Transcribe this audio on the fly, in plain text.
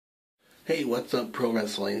Hey, what's up, pro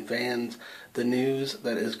wrestling fans? The news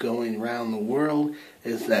that is going around the world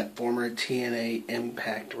is that former TNA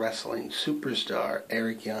Impact Wrestling superstar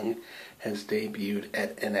Eric Young has debuted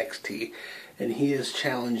at NXT, and he is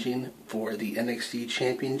challenging for the NXT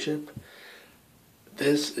Championship.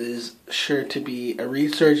 This is sure to be a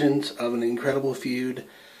resurgence of an incredible feud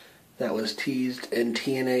that was teased in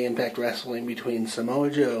TNA Impact Wrestling between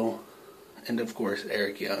Samoa Joe and, of course,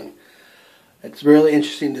 Eric Young. It's really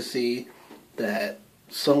interesting to see that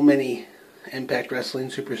so many Impact Wrestling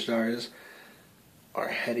superstars are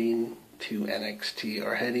heading to NXT,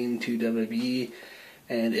 are heading to WWE,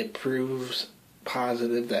 and it proves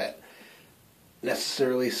positive that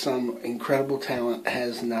necessarily some incredible talent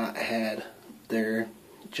has not had their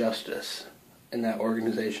justice in that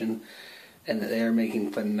organization, and that they are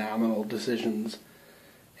making phenomenal decisions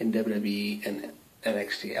in WWE and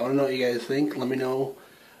NXT. I want to know what you guys think. Let me know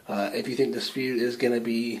if you think this feud is going to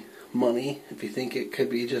be money, if you think it could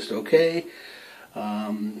be just okay,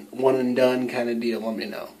 one and done kind of deal. Let me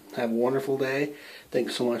know. Have a wonderful day.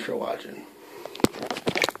 Thanks so much for watching.